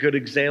had a good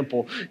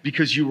example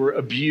because you were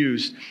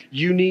abused.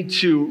 You need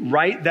to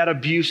write that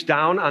abuse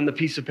down on the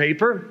piece of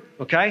paper,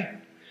 okay?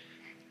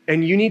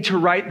 And you need to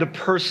write the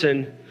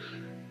person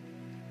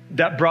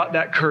that brought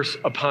that curse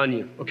upon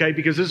you, okay?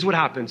 Because this is what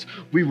happens.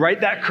 We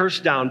write that curse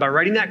down. By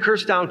writing that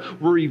curse down,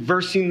 we're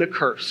reversing the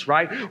curse,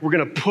 right? We're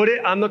going to put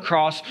it on the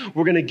cross.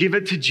 We're going to give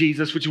it to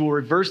Jesus, which will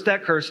reverse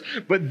that curse.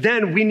 But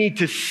then we need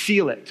to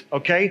seal it,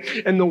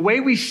 okay? And the way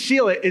we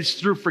seal it is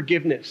through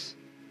forgiveness.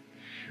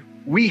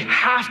 We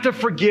have to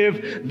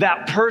forgive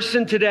that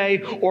person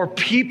today or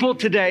people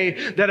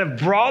today that have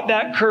brought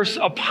that curse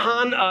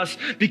upon us,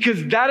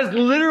 because that is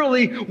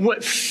literally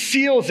what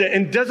seals it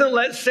and doesn't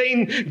let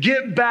Satan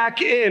get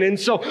back in. And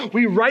so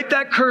we write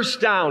that curse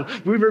down.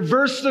 We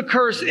reverse the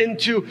curse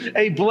into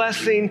a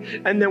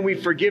blessing, and then we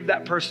forgive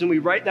that person. We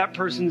write that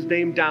person's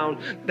name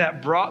down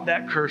that brought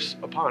that curse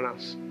upon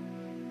us.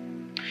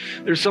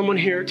 There's someone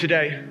here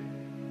today,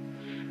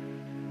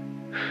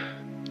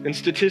 and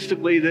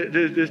statistically,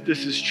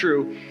 this is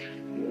true.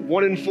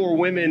 1 in 4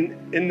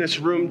 women in this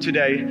room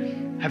today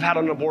have had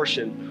an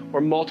abortion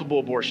or multiple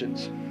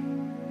abortions.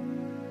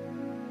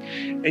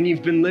 And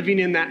you've been living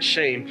in that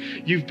shame.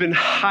 You've been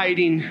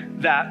hiding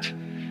that.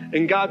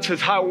 And God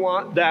says, I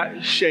want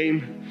that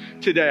shame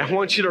today. I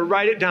want you to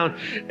write it down.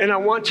 And I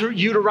want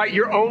you to write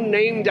your own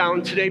name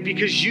down today,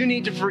 because you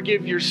need to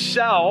forgive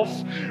yourself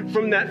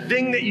from that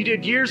thing that you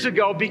did years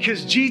ago,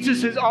 because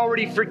Jesus has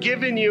already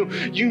forgiven you.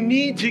 You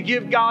need to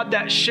give God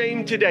that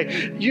shame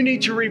today. You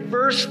need to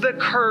reverse the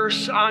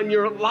curse on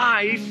your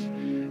life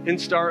and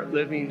start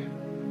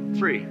living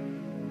free.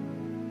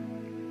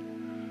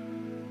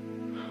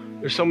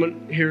 There's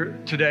someone here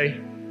today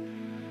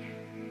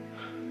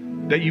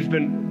that you've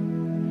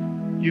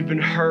been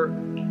hurt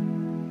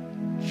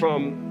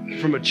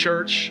from a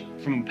church,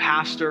 from a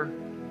pastor.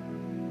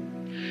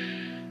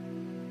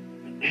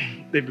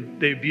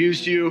 They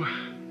abused you,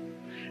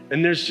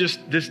 and there's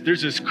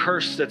this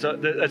curse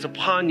that's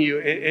upon you,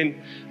 and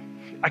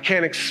I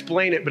can't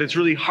explain it, but it's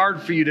really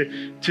hard for you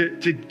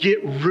to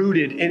get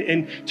rooted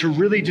and to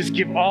really just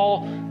give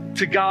all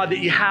to God that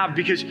you have,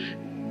 because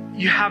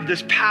you have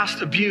this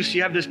past abuse,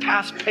 you have this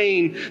past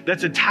pain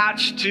that's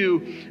attached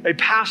to a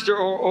pastor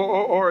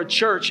or a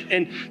church.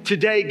 And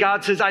today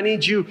God says, I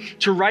need you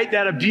to write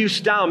that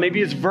abuse down.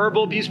 Maybe it's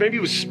verbal abuse, maybe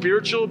it was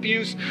spiritual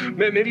abuse,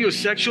 maybe it was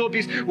sexual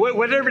abuse,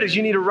 whatever it is.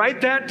 You need to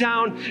write that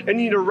down, and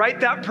you need to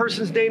write that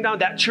person's name down,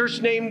 that church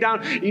name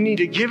down. You need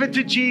to give it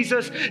to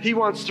Jesus. He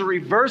wants to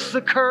reverse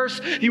the curse.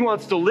 He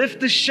wants to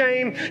lift the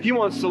shame. He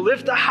wants to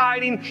lift the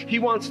hiding. He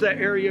wants that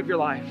area of your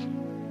life.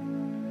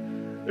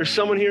 There's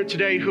someone here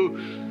today who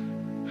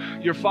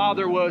your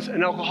father was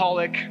an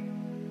alcoholic,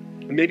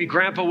 maybe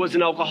grandpa was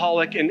an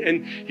alcoholic,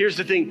 and here's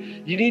the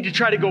thing, you need to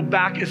try to go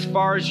back as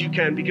far as you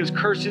can, because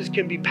curses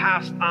can be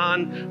passed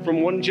on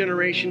from one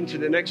generation to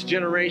the next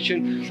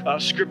generation.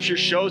 Scripture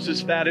shows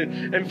us that,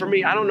 and for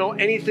me, I don't know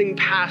anything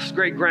past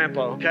great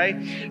grandpa, okay?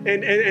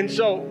 And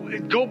so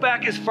go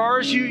back as far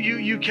as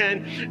you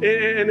can,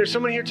 and there's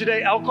someone here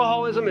today,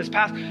 alcoholism is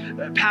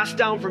passed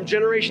down from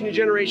generation to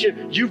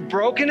generation. You've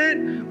broken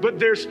it, but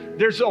there's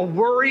a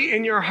worry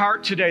in your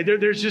heart today.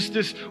 There's just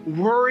this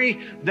worry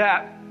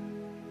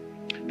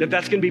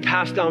that's going to be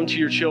passed down to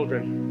your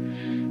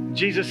children.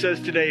 Jesus says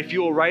today, if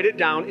you will write it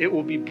down, it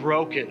will be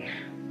broken.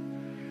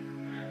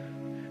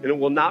 And it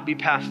will not be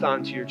passed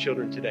on to your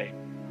children today.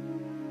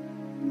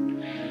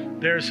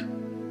 There's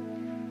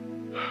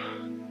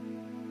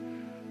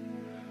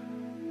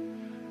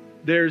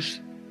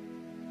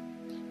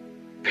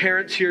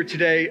parents here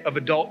today of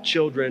adult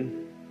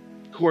children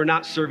who are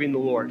not serving the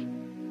Lord.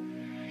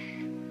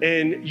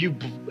 And you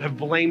have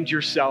blamed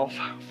yourself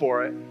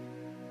for it.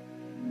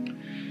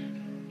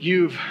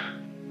 You're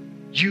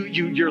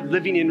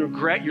living in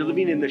regret. You're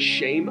living in the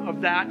shame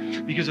of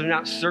that because they're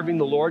not serving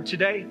the Lord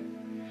today.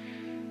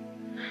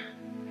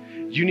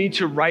 You need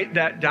to write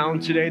that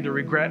down today, the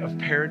regret of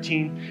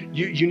parenting.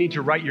 You need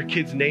to write your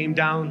kids' names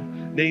down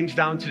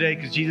today,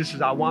 because Jesus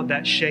says, I want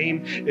that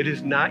shame. It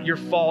is not your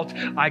fault.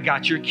 I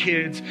got your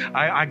kids.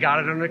 I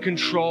got it under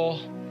control.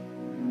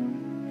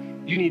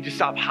 You need to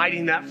stop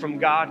hiding that from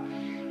God.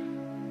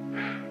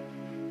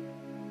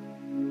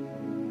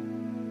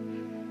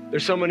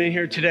 There's someone in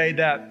here today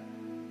that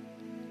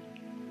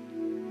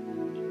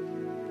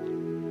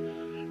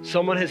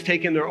someone has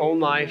taken their own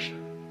life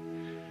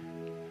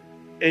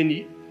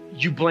and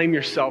you blame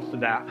yourself for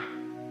that.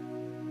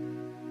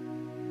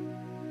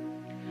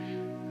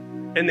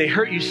 And they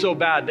hurt you so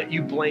bad that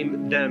you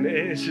blame them.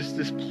 It's just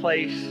this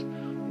place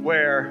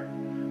where,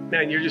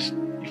 man, you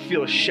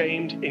feel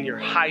ashamed and you're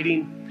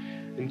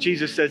hiding. And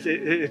Jesus says,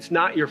 it's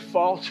not your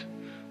fault.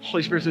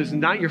 Holy Spirit says, it's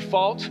not your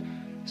fault.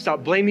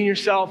 Stop blaming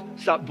yourself.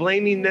 Stop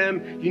blaming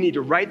them. You need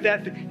to write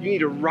that. You need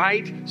to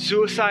write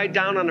suicide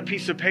down on a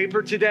piece of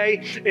paper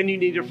today, and you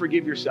need to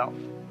forgive yourself.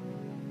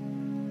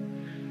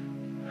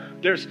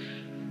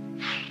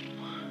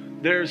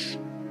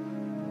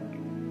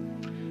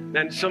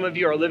 Man, some of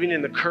you are living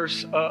in the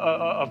curse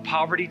of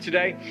poverty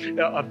today,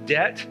 of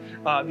debt.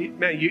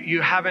 Man,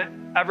 you haven't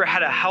ever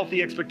had a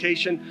healthy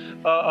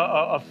expectation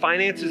of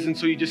finances, and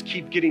so you just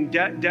keep getting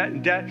debt.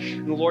 And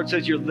the Lord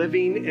says you're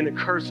living in a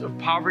curse of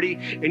poverty,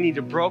 and you need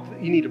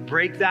to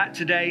break that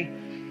today.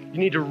 You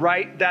need to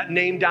write that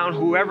name down.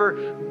 Wherever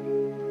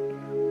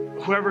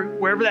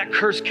that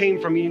curse came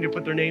from, you need to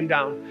put their name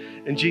down.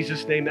 In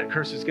Jesus' name, that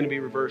curse is going to be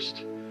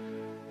reversed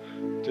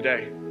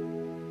today.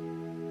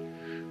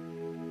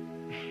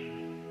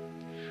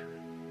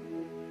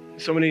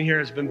 Someone in here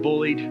has been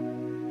bullied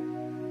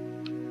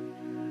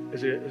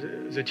as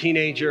a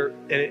teenager,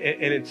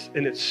 and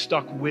it's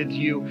stuck with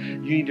you. You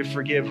need to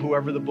forgive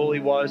whoever the bully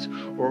was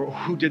or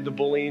who did the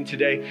bullying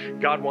today.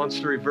 God wants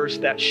to reverse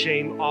that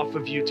shame off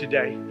of you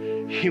today.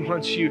 He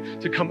wants you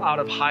to come out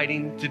of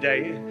hiding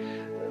today.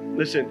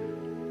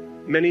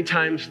 Listen, many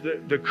times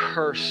the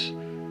curse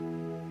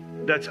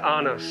that's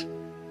on us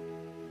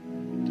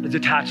is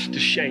attached to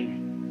shame.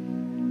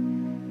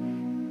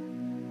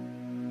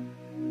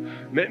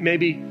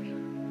 Maybe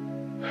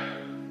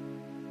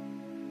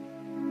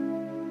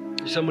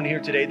there's someone here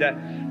today that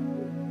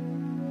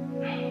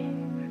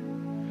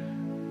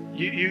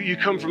you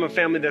come from a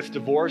family that's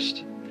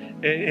divorced,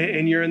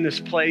 and you're in this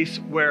place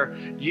where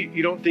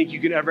you don't think you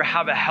can ever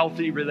have a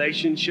healthy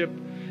relationship.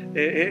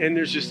 And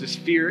there's just this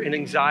fear and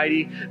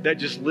anxiety that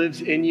just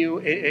lives in you,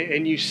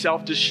 and you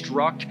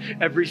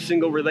self-destruct every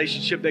single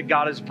relationship that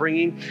God is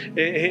bringing.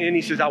 And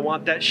He says, I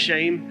want that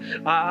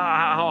shame.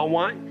 I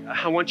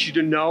want you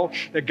to know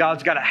that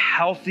God's got a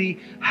healthy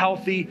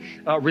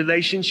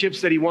relationships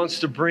that He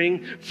wants to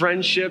bring,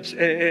 friendships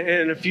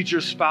and a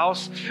future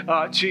spouse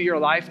to your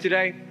life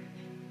today.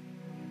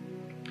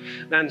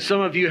 And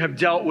some of you have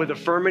dealt with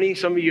infirmity.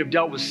 Some of you have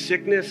dealt with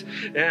sickness.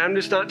 And I'm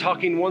just not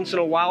talking once in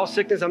a while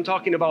sickness. I'm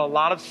talking about a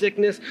lot of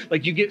sickness.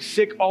 Like you get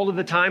sick all of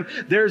the time.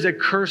 There's a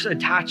curse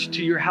attached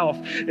to your health.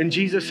 And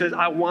Jesus says,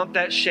 I want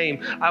that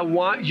shame. I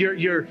want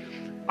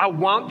I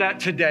want that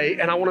today,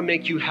 and I want to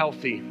make you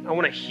healthy. I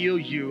want to heal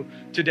you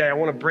today. I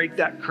want to break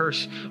that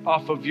curse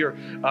off of your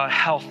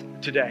health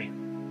today.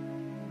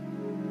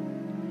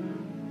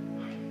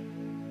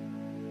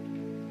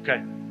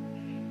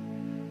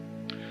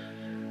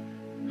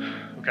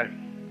 Okay,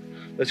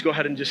 let's go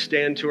ahead and just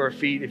stand to our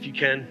feet if you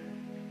can.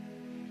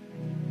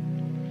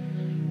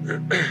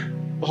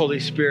 Holy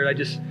Spirit, I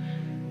just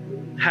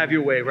have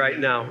your way right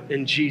now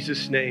in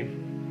Jesus'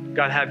 name.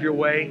 God, have your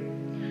way.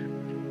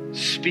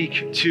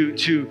 Speak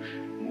to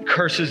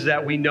curses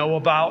that we know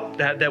about,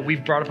 that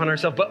we've brought upon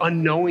ourselves, but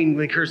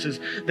unknowingly curses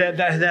that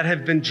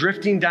have been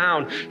drifting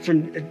down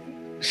from.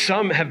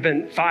 Some have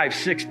been 5,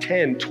 6,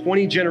 10,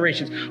 20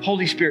 generations.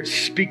 Holy Spirit,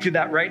 speak to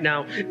that right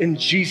now. In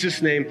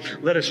Jesus' name,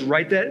 let us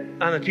write that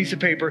on a piece of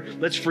paper.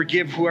 Let's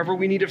forgive whoever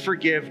we need to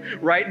forgive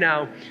right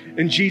now.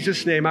 In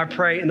Jesus' name, I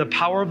pray in the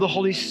power of the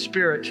Holy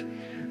Spirit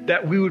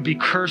that we would be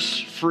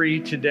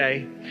curse-free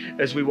today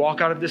as we walk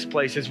out of this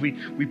place, as we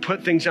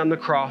put things on the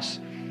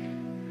cross,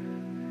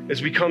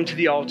 as we come to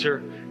the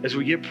altar, as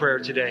we get prayer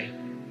today.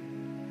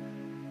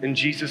 In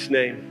Jesus'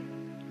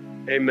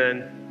 name,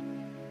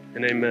 amen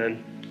and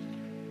amen.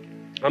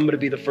 I'm going to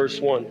be the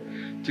first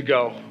one to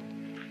go.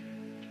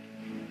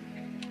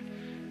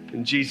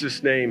 In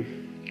Jesus'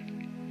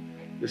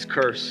 name, this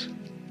curse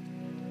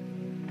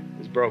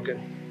is broken.